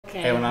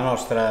È una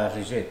nostra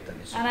ricetta.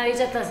 Una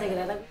ricetta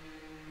segreta.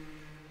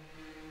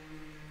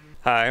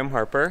 Hi, I'm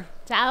Harper.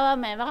 Ciao,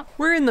 Meva.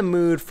 We're in the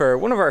mood for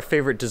one of our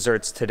favorite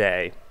desserts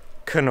today,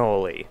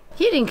 cannoli.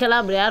 Here in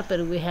Calabria,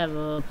 Harper, we have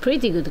a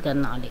pretty good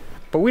cannoli.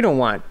 But we don't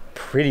want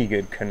pretty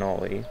good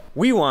cannoli.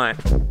 We want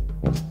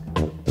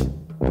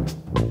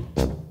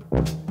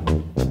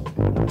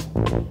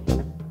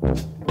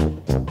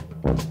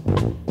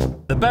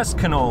the best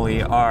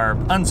cannoli are,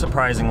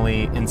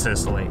 unsurprisingly, in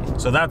Sicily,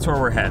 so that's where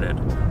we're headed.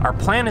 Our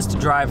plan is to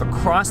drive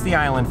across the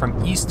island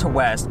from east to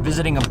west,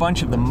 visiting a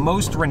bunch of the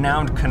most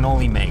renowned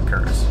cannoli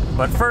makers.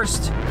 But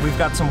first, we've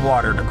got some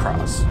water to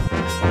cross.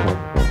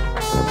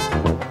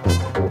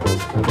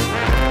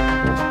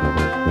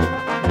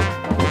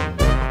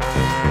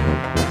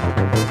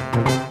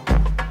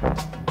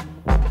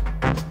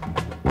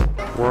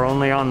 We're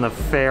only on the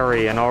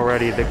ferry and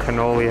already the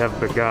cannoli have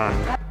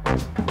begun.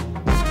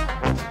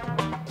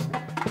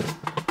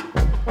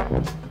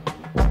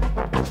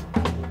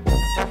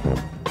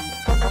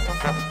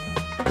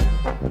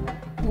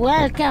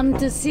 Welcome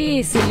to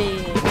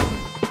Sicily.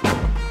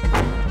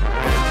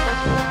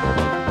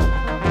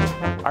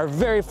 Our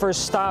very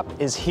first stop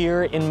is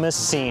here in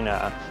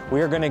Messina.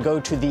 We are going to go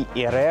to the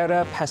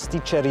Herrera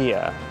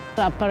Pasticceria.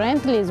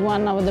 Apparently, it's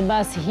one of the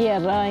best here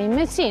in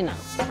Messina.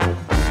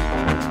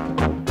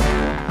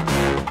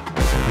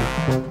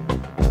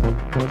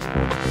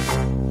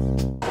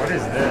 What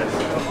is this?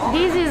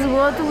 This is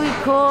what we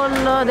call,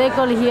 they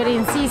call here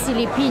in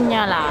Sicily,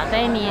 pignolata,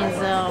 and it's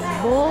a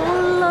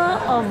ball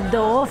of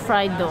dough,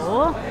 fried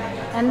dough,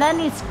 and then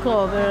it's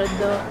covered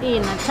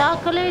in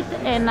chocolate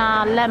and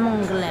a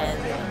lemon glaze.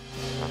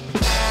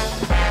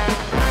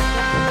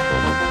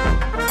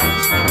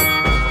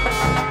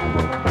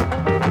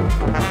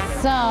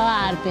 So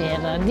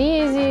Harper,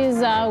 this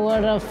is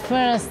our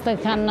first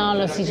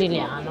Cannolo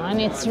Siciliano,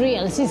 and it's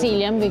real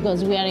Sicilian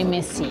because we are in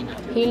Messina.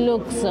 He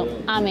looks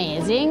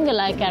amazing,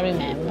 like I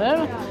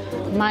remember.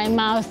 My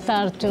mouth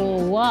starts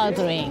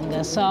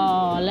watering,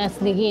 so let's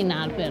dig in,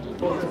 Harper.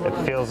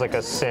 It feels like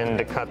a sin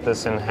to cut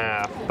this in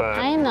half, but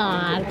I know,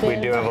 Harper. we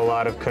do have a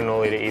lot of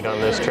cannoli to eat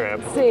on this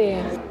trip.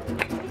 Sí.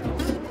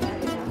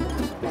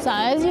 So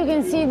as you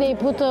can see, they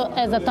put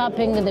as a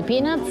topping the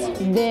peanuts.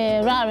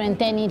 There aren't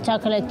any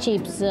chocolate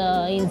chips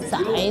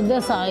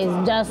inside, so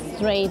it's just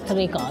straight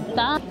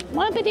ricotta.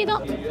 Buon appetito!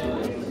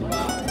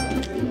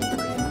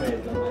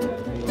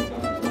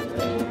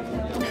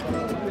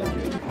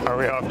 Are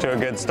we off to a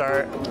good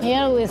start?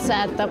 Here we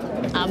set up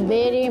a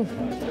very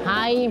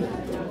high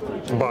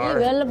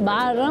level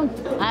bar.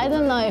 I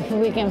don't know if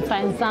we can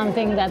find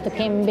something that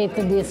can beat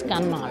this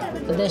cannolo.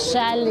 The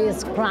shell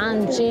is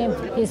crunchy,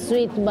 it's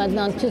sweet but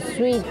not too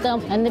sweet,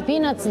 and the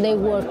peanuts, they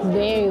work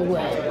very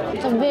well.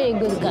 It's a very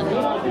good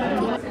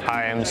cannolo.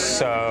 I am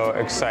so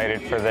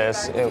excited for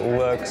this. It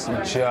looks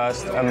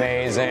just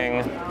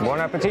amazing. Buon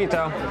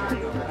appetito!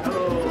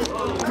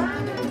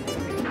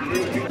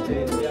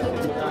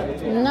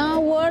 No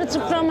words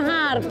from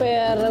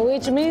Harper,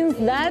 which means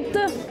that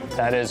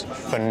That is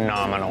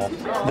phenomenal.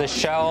 The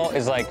shell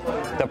is like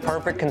the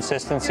perfect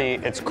consistency.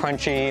 It's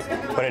crunchy,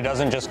 but it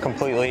doesn't just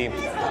completely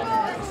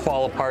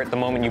fall apart the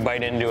moment you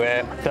bite into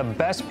it. The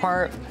best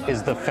part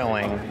is the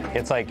filling.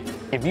 It's like,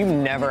 if you've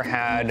never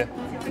had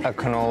a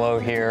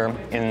cannolo here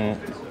in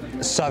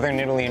southern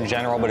Italy in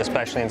general, but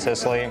especially in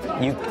Sicily,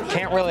 you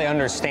can't really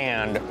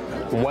understand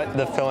what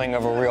the filling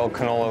of a real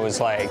cannolo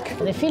is like.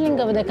 the filling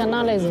of the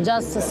cannolo is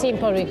just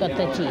simple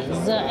ricotta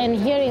cheese. And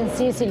here in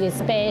Sicily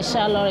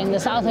special, or in the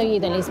south of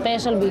Italy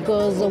special,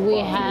 because we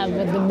have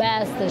the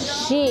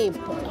best sheep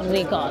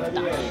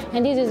ricotta.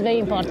 And this is very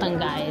important,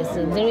 guys.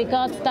 The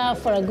ricotta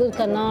for a good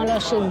cannolo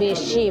should be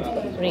sheep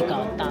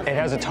ricotta. It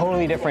has a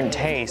totally different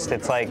taste.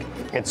 It's like,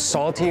 it's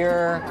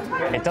saltier.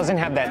 It doesn't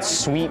have that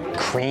sweet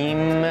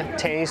cream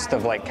taste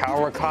of like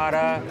cow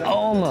ricotta.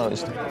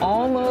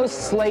 Almost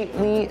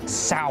slightly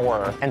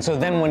sour. And so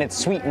then when it's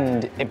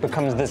sweetened, it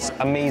becomes this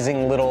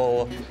amazing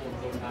little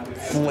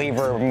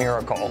flavor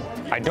miracle.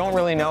 I don't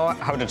really know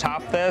how to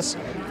top this,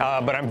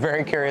 but I'm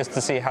very curious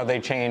to see how they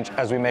change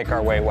as we make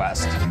our way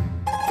west.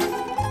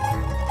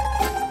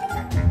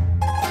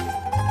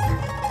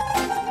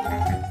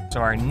 So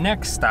our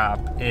next stop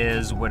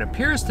is what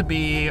appears to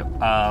be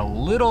a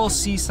little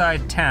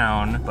seaside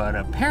town, but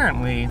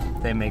apparently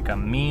they make a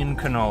mean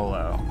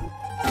cannolo.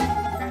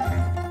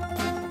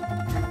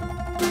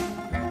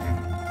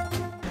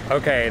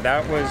 Okay,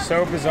 that was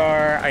so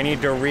bizarre. I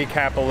need to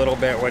recap a little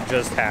bit what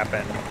just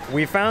happened.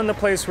 We found the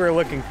place we were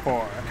looking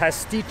for,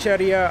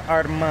 Pasticceria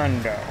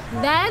Armando.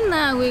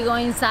 Then we go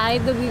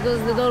inside because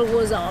the door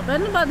was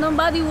open, but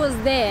nobody was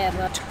there.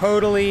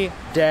 Totally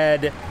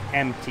dead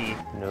empty.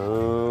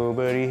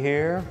 Nobody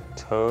here,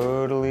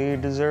 totally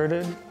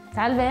deserted.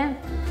 Salve.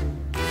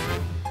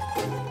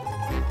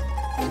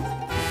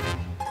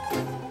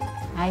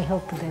 I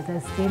hope that I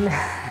still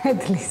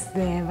at least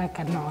have a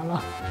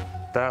cannolo.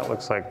 That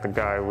looks like the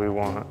guy we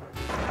want.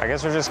 I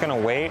guess we're just gonna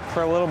wait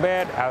for a little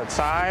bit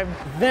outside.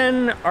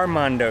 Then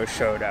Armando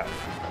showed up.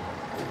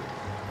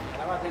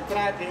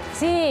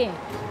 Sì,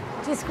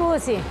 ci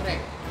scusi.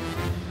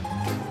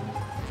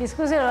 Gli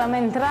scusi, eravamo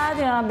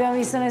entrati, non abbiamo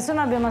visto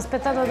nessuno, abbiamo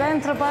aspettato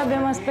dentro, poi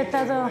abbiamo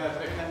aspettato...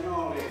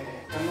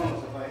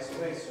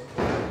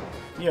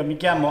 Io mi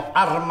chiamo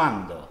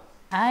Armando.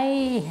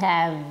 I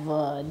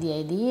have the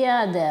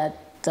idea that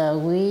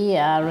we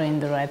are in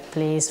the right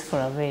place for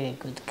a very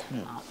good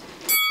cannoli.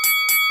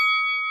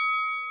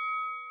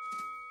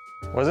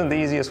 Wasn't the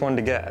easiest one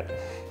to get.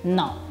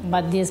 No,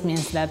 but this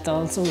means that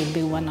also will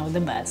be one of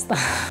the best.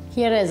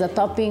 Here as a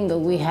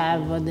topping we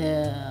have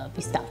the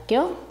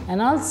pistachio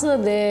and also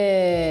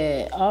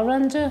the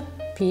orange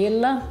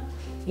peel.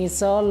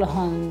 It's all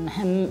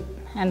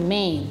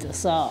handmade,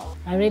 so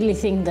I really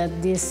think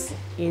that this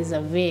is a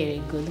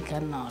very good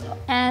cannolo.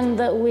 And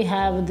we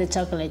have the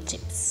chocolate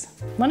chips.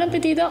 Buon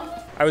appetito!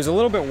 I was a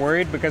little bit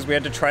worried because we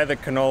had to try the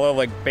cannolo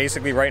like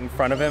basically right in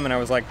front of him, and I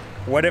was like,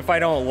 what if I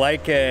don't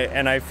like it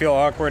and I feel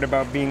awkward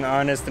about being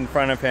honest in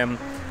front of him?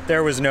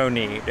 There was no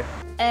need.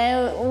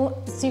 È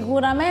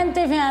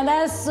sicuramente fino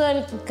adesso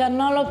il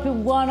cannolo più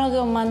buono che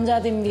ho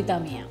mangiato in vita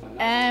mia.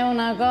 È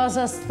una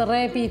cosa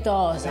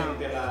strepitosa.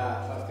 Sente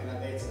la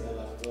raffinatezza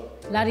della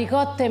ricotta. La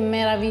ricotta è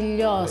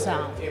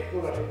meravigliosa. È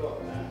pura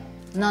ricotta.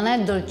 Non è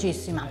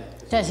dolcissima.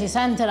 Cioè si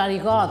sente la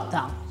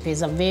ricotta.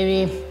 It's a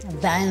very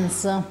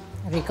dense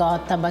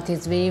ricotta, but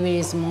it's very,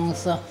 very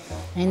smooth.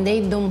 And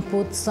they don't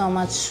put so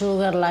much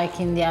sugar like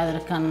in the other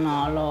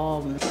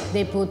cannolo.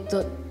 They put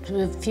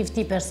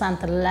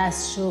 50%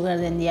 less sugar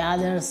than the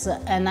others,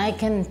 and I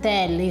can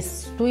tell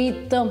it's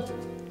sweet,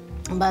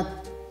 but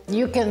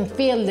you can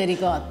feel the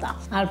ricotta.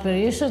 Alper,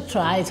 you should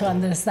try to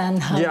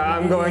understand how. Yeah,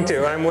 I'm going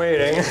to. I'm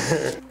waiting.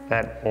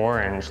 That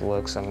orange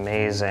looks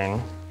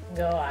amazing.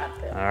 Go,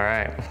 Alper. All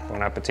right,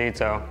 buon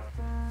appetito.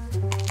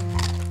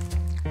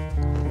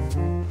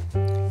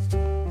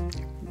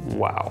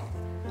 Wow.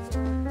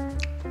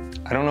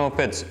 I don't know if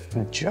it's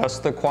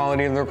just the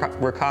quality of the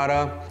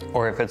ricotta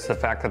or if it's the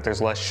fact that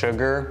there's less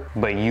sugar,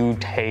 but you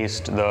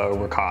taste the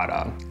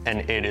ricotta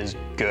and it is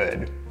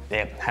good.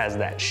 It has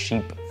that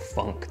sheep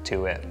funk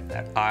to it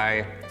that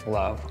I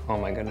love. Oh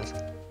my goodness.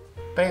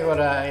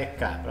 Pecora e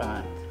capra,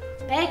 avanti.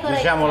 Pecora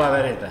Diciamo e la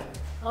capra. verità.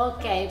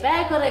 Ok,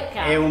 pecora e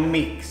capra. È un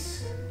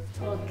mix.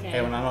 Ok. È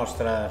una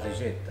nostra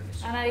ricetta.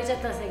 È una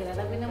ricetta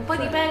segreta, quindi un po'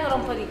 di pecora,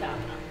 un po' di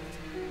capra.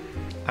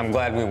 I'm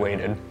glad we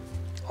waited.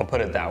 I'll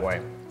put it that way.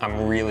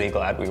 I'm really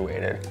glad we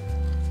waited.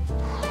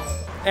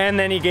 And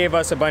then he gave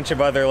us a bunch of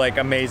other like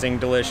amazing,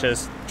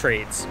 delicious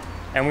treats.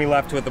 And we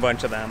left with a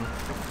bunch of them.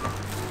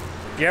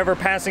 If you're ever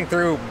passing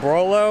through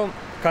Brolo,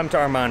 come to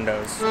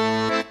Armando's.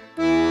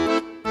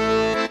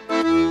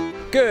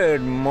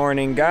 Good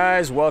morning,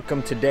 guys.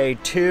 Welcome to day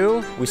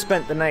 2. We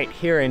spent the night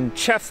here in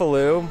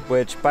Cefalù,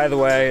 which, by the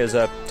way, is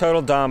a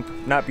total dump,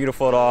 not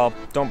beautiful at all.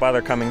 Don't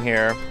bother coming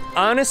here.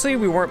 Honestly,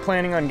 we weren't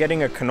planning on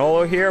getting a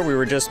cannolo here. We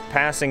were just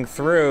passing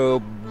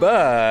through,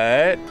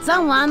 but...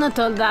 Someone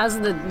told us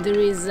that there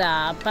is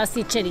a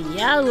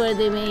pasticceria where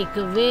they make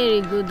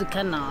very good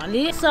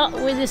cannoli, so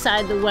we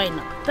decided why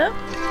not.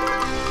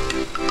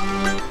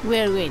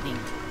 We're waiting.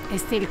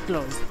 It's still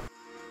closed.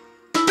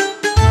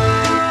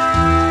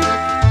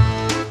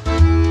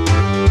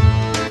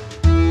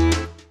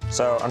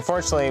 So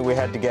unfortunately, we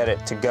had to get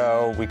it to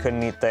go. We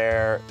couldn't eat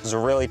there. It was a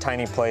really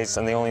tiny place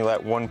and they only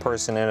let one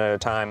person in at a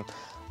time.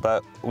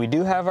 But we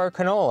do have our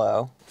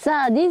cannolo. So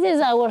this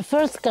is our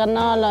first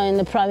cannolo in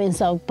the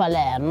province of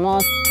Palermo.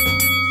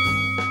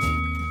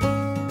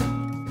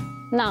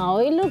 Now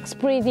it looks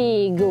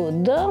pretty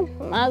good.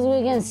 As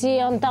we can see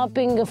on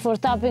topping, for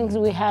toppings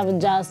we have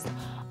just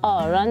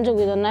orange,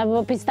 we don't have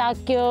a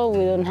pistachio,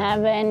 we don't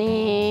have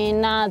any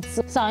nuts.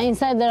 So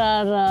inside there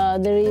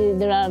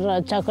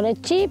are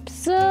chocolate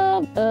chips.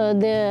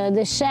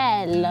 The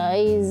shell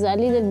is a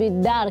little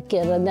bit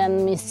darker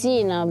than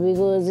Messina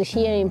because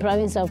here in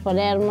province of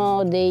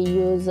Palermo they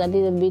use a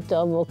little bit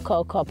of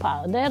cocoa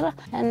powder.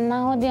 And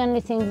now the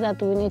only thing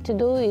that we need to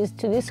do is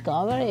to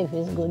discover if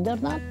it's good or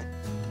not.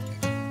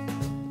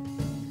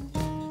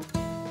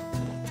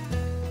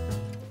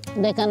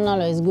 The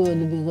cannolo is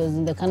good because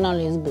the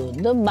cannolo is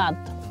good, but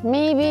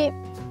maybe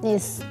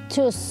it's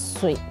too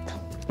sweet.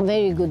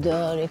 Very good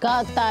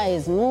ricotta,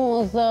 is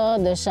smooth,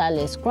 the shell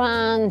is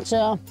crunch.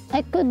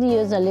 I could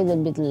use a little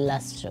bit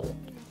less sugar.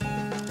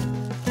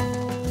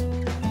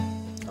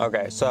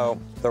 Okay, so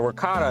the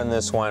ricotta in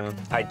this one,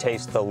 I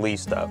taste the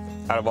least of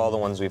out of all the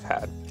ones we've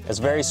had. It's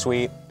very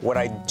sweet. What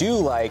I do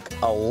like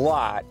a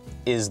lot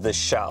is the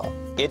shell.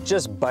 It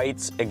just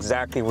bites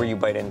exactly where you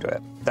bite into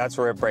it. That's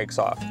where it breaks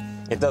off.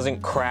 It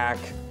doesn't crack.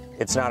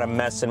 It's not a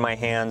mess in my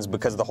hands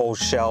because the whole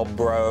shell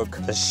broke.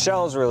 The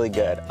shell's really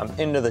good. I'm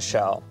into the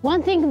shell.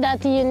 One thing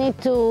that you need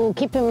to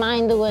keep in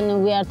mind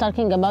when we are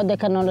talking about the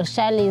cannolo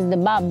shell is the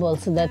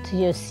bubbles that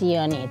you see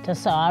on it.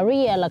 So a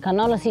real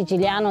cannolo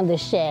Siciliano, the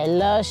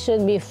shell,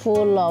 should be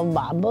full of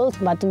bubbles,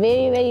 but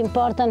very, very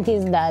important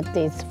is that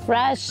it's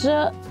fresh.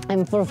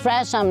 And for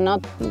fresh, I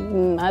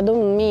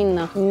don't mean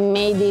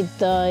made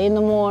it in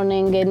the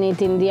morning and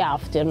eat in the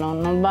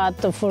afternoon,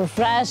 but for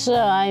fresh,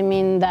 I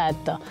mean that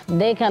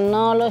the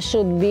cannolo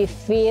should be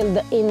filled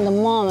in the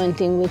moment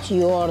in which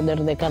you order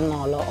the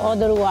cannolo.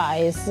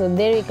 Otherwise,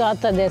 the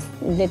ricotta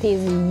that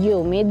is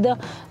humid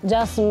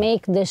just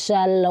make the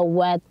shell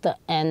wet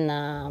and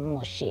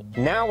mushy.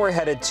 Now we're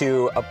headed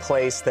to a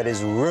place that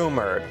is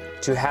rumored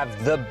to have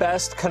the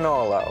best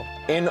cannolo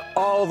in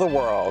all the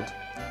world.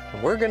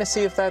 We're gonna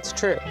see if that's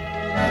true.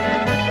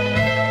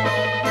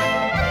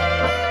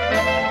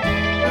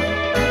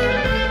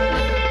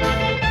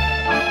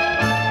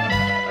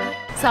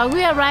 So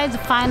we arrived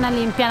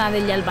finally in Piana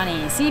degli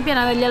Albanesi.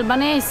 Piana degli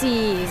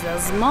Albanesi is a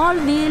small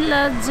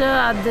village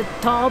at the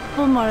top,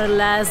 more or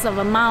less, of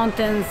the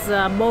mountains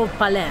above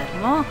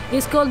Palermo.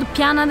 It's called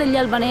Piana degli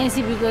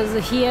Albanesi because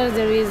here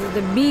there is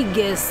the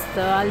biggest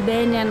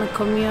Albanian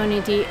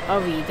community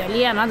of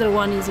Italy. Another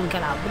one is in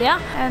Calabria.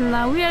 And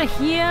we are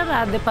here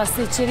at the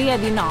Pasticceria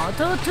di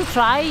Noto to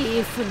try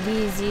if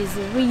this is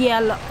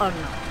real or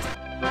not.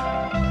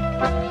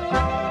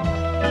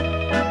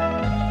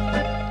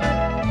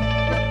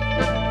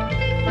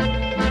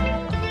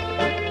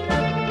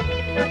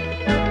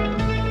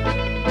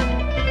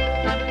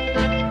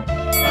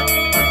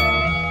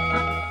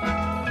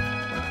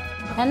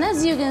 And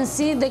as you can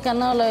see, the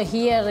cannolo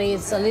here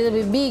is a little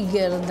bit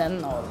bigger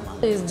than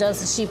normal. It's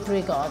just sheep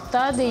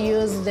ricotta. They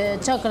use the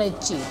chocolate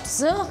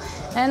chips.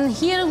 And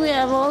here we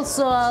have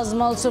also a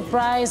small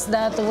surprise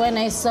that when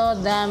I saw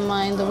them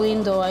in the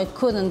window, I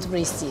couldn't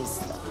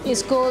resist.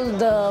 It's called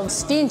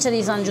Sfincia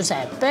di San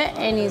Giuseppe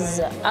and is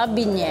a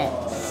bignè,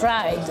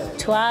 fried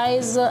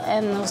twice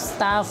and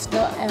stuffed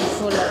and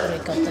full of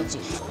ricotta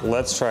chips.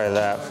 Let's try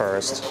that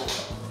first.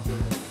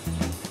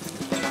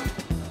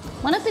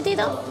 Buon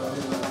appetito!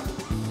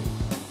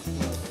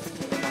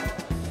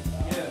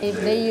 If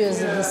they use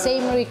the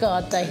same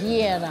ricotta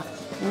here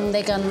in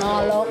the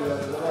cannolo.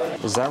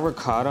 Is that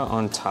ricotta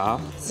on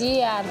top?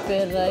 Sì,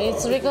 Harper,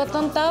 it's ricotta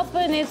on top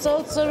and it's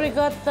also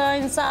ricotta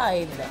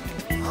inside.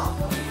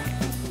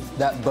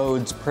 That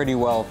bodes pretty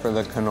well for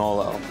the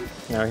cannolo.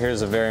 Now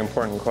here's a very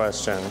important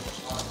question.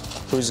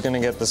 Who's gonna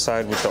get the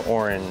side with the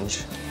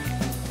orange?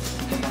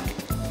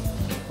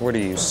 What are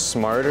you,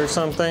 smart or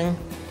something?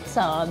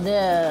 So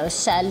the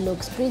shell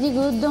looks pretty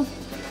good.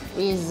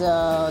 It's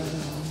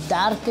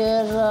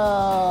darker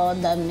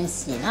than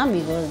Messina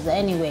because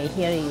anyway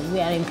here we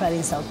are in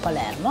province of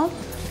Palermo.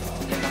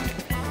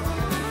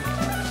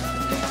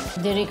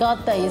 The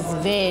ricotta is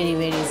very,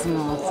 very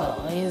smooth.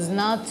 It's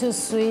not too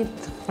sweet.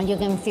 You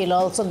can feel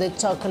also the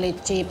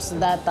chocolate chips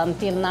that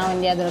until now in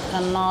the other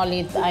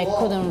cannoli I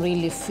couldn't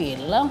really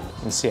feel.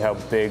 And see how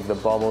big the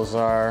bubbles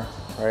are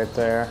right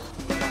there.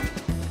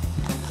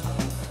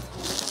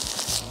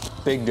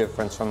 Big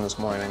difference from this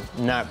morning.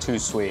 Not too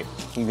sweet.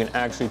 You can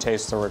actually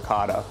taste the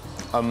ricotta.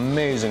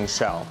 Amazing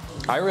shell.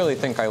 I really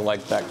think I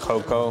like that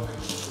cocoa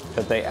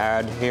that they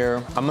add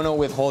here. I'm gonna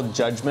withhold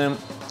judgment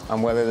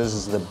on whether this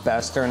is the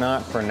best or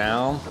not for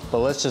now,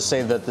 but let's just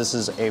say that this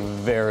is a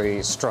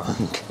very strong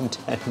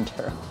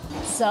contender.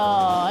 So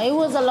it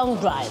was a long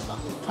drive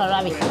for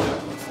arriving here,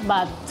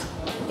 but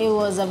it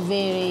was a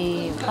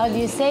very, how do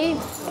you say,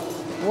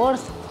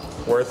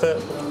 Worth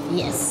it?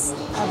 Yes,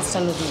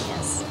 absolutely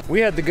yes.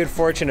 We had the good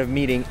fortune of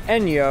meeting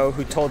Ennio,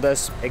 who told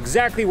us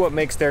exactly what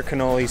makes their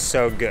cannoli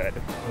so good.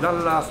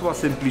 Dalla sua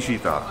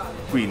semplicità,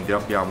 quindi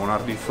abbiamo una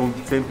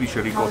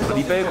semplice ricotta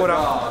di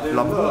pecora,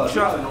 la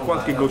buccia,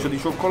 qualche goccia di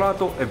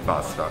cioccolato e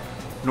basta.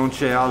 Non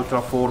c'è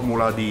altra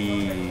formula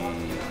di...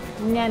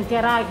 Niente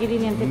arachidi,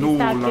 niente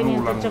pistacchio,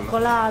 niente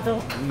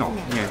cioccolato. No,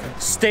 niente.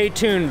 Stay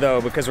tuned though,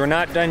 because we're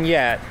not done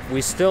yet.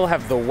 We still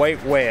have the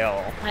white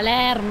whale.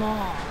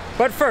 Palermo.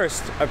 But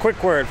first, a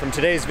quick word from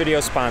today's video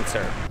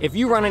sponsor. If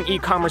you run an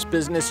e-commerce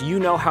business, you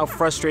know how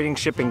frustrating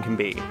shipping can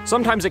be.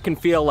 Sometimes it can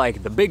feel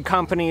like the big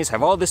companies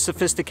have all this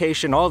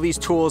sophistication, all these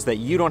tools that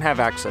you don't have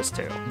access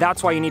to.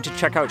 That's why you need to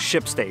check out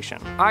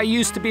ShipStation. I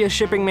used to be a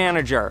shipping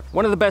manager.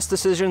 One of the best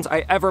decisions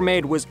I ever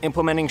made was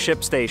implementing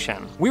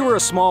ShipStation. We were a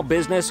small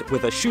business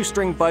with a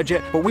shoestring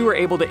budget, but we were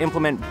able to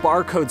implement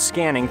barcode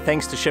scanning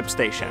thanks to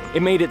ShipStation.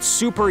 It made it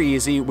super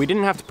easy. We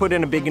didn't have to put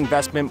in a big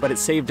investment, but it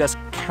saved us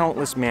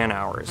countless man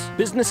hours.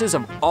 Businesses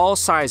of all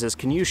sizes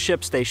can use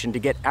ShipStation to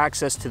get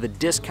access to the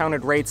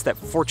discounted rates that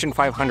Fortune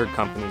 500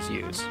 companies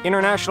use.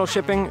 International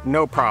shipping,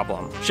 no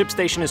problem.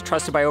 ShipStation is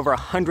trusted by over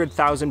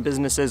 100,000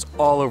 businesses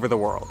all over the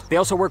world. They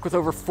also work with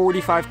over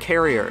 45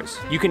 carriers.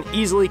 You can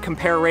easily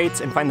compare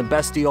rates and find the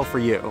best deal for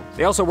you.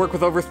 They also work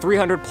with over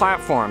 300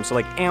 platforms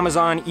like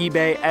Amazon,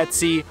 eBay,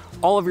 Etsy,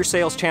 all of your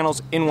sales channels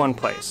in one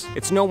place.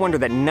 It's no wonder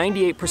that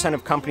 98%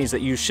 of companies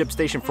that use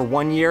ShipStation for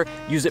 1 year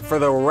use it for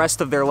the rest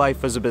of their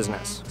life as a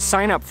business.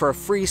 Sign up for a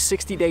free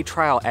 60-day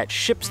trial at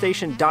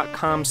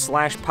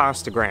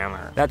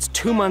shipstation.com/pastagrammer. That's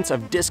 2 months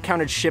of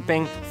discounted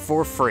shipping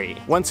for free.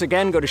 Once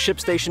again, go to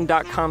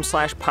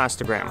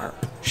shipstation.com/pastagrammer.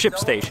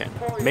 ShipStation.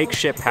 Make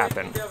ship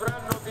happen.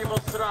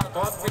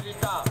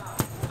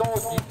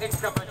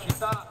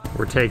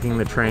 We're taking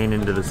the train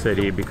into the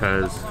city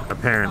because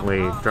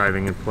apparently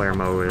driving in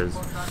Palermo is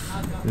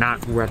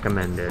not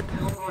recommended.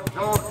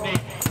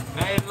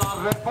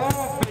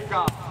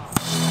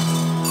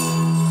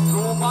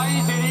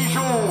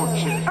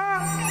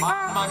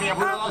 Mamma mia,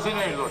 pure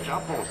l'asinello, c'è a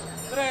posto.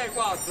 3,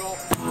 4.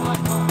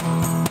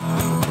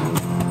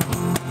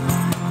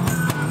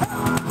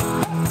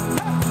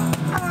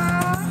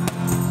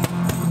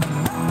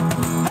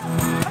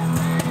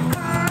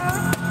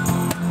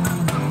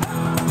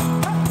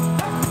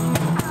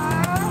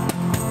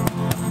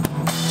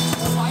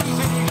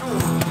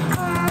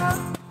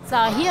 So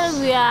here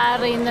we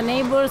are in the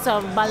neighbors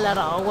of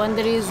Palermo, when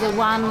there is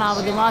one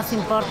of the most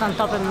important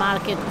open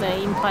market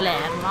in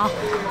Palermo.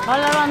 All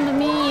around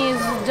me is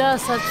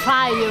just a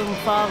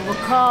triumph of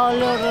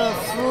color,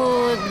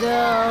 food,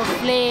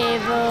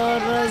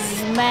 flavor,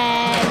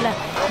 smell,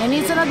 and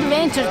it's an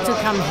adventure to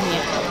come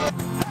here.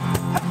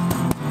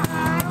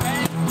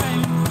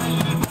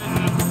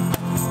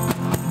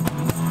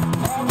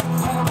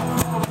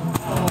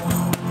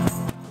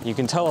 You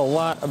can tell a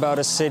lot about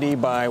a city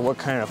by what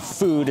kind of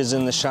food is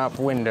in the shop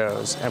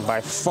windows, and by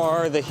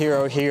far the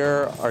hero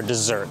here are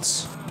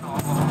desserts.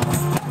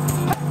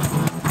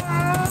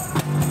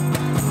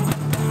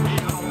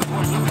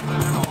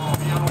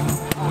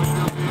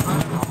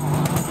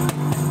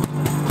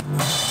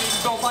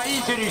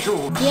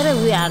 Here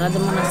we are at the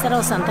Monastery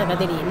of Santa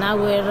Caterina,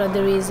 where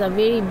there is a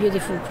very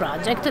beautiful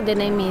project. The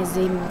name is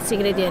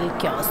Segreti del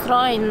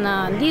Chiostro.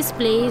 In this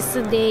place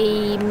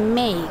they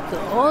make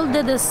all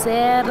the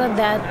dessert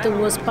that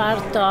was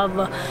part of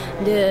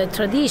the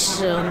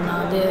tradition,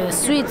 the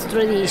sweet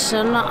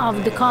tradition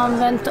of the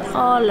convent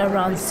all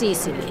around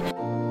Sicily.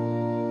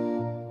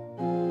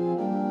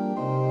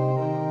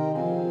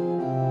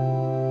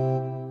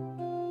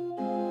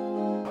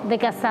 The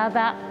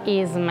cassata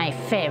is my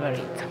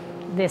favorite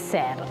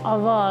dessert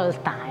of all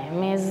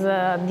time. Is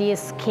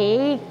this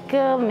cake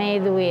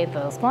made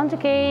with sponge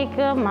cake,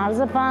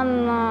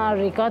 marzipan,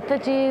 ricotta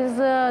cheese,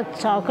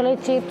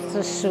 chocolate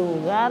chips,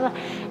 sugar,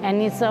 and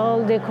it's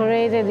all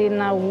decorated in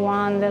a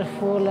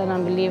wonderful and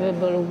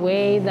unbelievable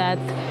way that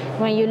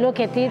when you look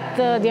at it,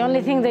 the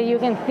only thing that you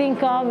can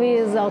think of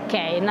is,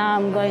 okay, now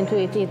I'm going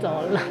to eat it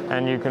all.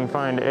 And you can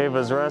find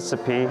Ava's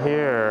recipe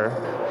here.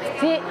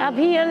 See, up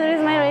here there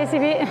is my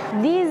recipe.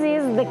 This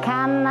is the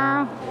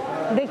canna,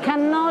 the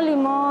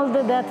cannoli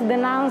mold that the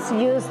nuns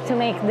used to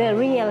make the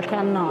real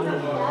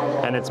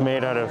cannoli. And it's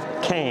made out of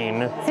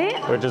cane, See?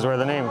 which is where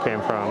the name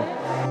came from.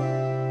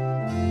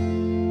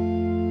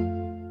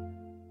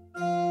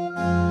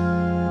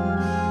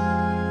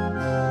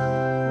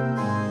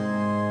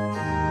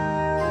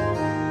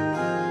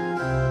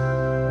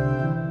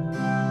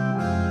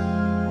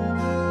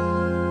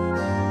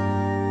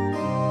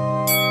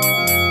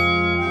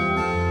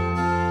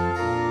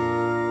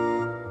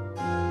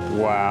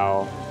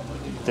 Wow,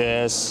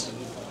 this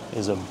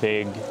is a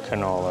big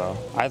cannolo.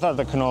 I thought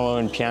the cannolo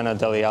in Piana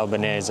degli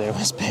Albanese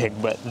was big,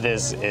 but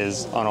this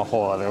is on a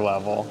whole other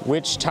level.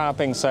 Which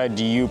topping side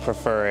do you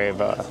prefer,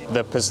 Ava?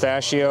 The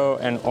pistachio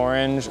and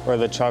orange or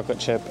the chocolate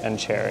chip and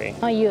cherry?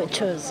 Oh, you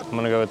choose. I'm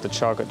gonna go with the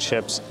chocolate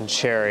chips and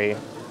cherry,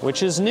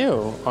 which is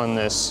new on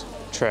this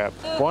trip.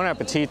 Buon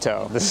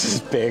appetito. This is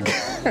big.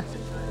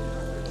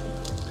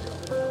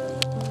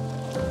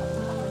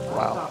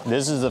 Wow.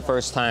 This is the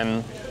first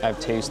time I've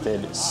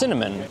tasted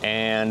cinnamon,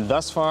 and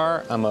thus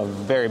far, I'm a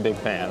very big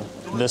fan.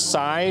 The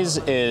size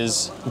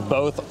is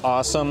both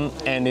awesome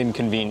and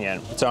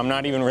inconvenient, so I'm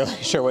not even really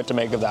sure what to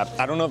make of that.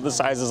 I don't know if the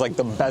size is like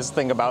the best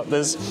thing about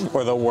this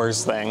or the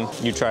worst thing.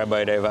 You try a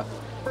bite, Ava.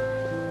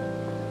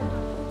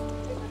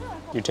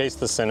 You taste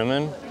the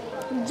cinnamon?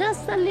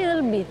 Just a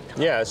little bit.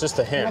 Yeah, it's just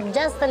a hint.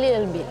 Just a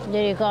little bit.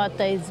 The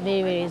ricotta is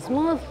very, very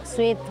smooth,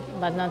 sweet,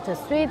 but not too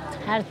sweet.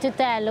 Hard to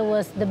tell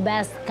what's the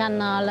best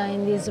cannolo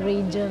in this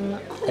region.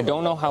 I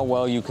don't know how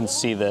well you can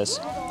see this,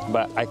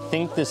 but I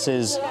think this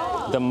is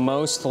the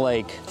most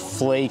like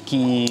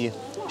flaky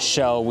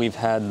shell we've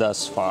had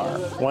thus far.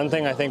 One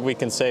thing I think we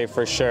can say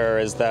for sure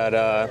is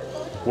that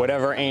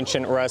whatever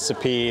ancient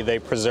recipe they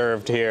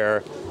preserved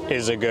here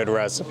is a good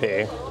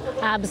recipe.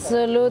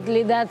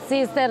 Absolutely. That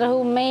sister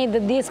who made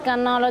this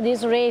cannolo,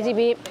 this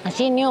recipe,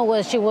 she knew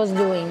what she was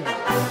doing.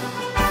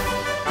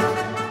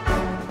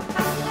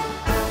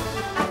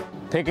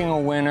 Picking a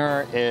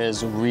winner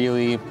is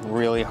really,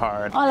 really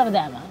hard. All of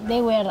them,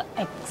 they were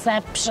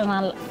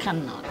exceptional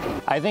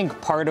cannoli. I think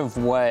part of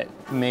what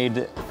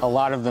made a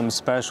lot of them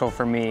special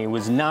for me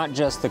was not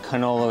just the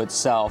cannolo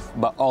itself,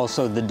 but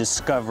also the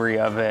discovery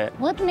of it.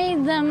 What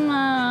made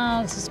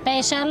them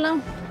special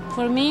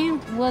for me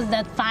was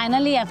that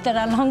finally, after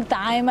a long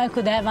time, I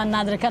could have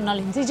another cannolo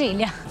in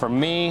Sicilia. For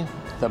me,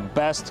 the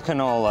best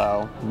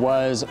cannolo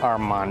was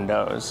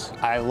Armando's.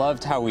 I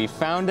loved how we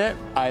found it.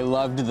 I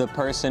loved the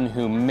person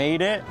who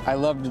made it. I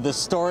loved the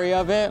story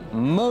of it.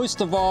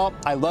 Most of all,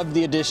 I loved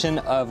the addition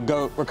of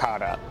goat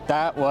ricotta.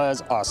 That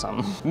was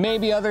awesome.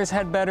 Maybe others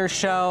had better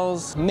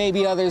shells.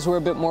 Maybe others were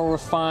a bit more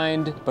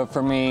refined, but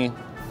for me,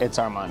 it's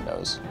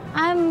Armando's.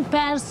 I'm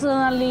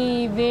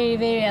personally very,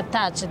 very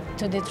attached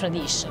to the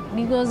tradition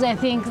because I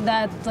think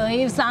that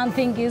if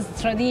something is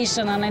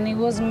traditional and it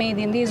was made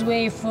in this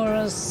way for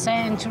a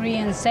century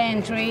and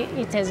century,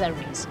 it has a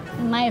reason.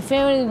 My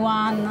favorite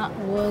one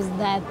was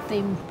that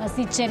in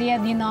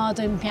Pasticceria di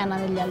Noto in Piana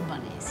degli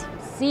Albanesi.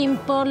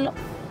 Simple,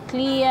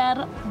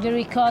 clear. The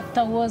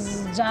ricotta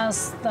was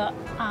just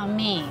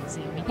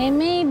amazing. And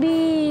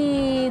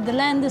maybe the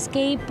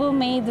landscape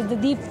made the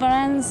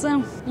difference.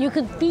 You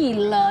could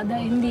feel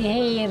in the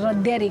air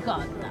the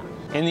ricotta.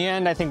 In the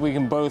end, I think we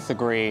can both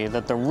agree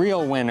that the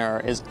real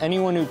winner is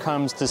anyone who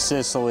comes to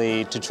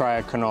Sicily to try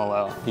a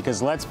cannolo.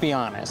 Because let's be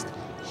honest,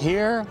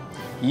 here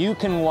you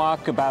can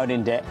walk about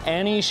into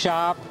any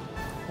shop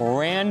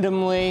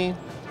randomly.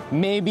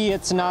 Maybe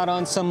it's not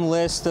on some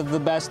list of the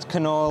best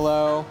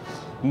cannolo.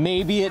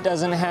 Maybe it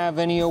doesn't have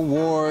any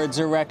awards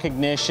or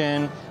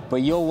recognition,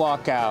 but you'll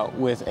walk out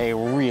with a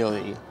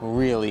really,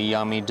 really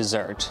yummy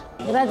dessert.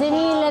 Grazie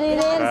mille,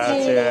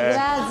 arrivederci.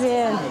 Grazie.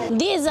 Grazie.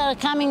 These are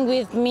coming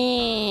with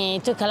me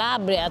to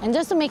Calabria. And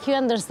just to make you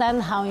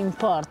understand how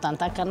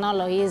important a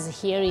cannolo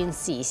is here in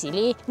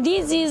Sicily,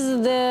 this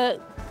is the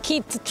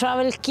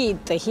travel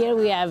kit. Here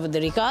we have the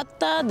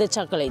ricotta, the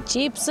chocolate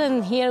chips,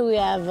 and here we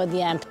have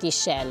the empty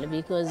shell,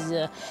 because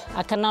a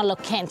cannolo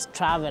can't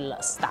travel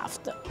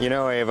stuffed. You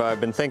know, Ava,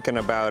 I've been thinking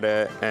about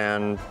it,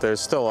 and there's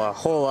still a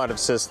whole lot of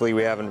Sicily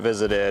we haven't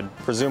visited,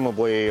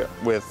 presumably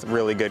with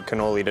really good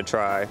cannoli to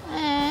try.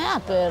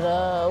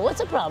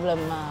 What's the problem?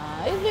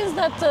 It means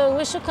that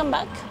we should come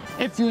back.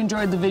 If you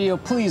enjoyed the video,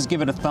 please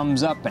give it a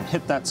thumbs up and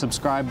hit that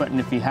subscribe button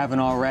if you haven't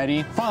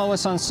already. Follow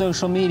us on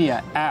social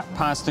media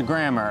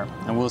 @PastaGrammar,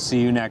 and we'll see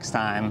you next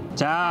time.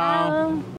 Ciao!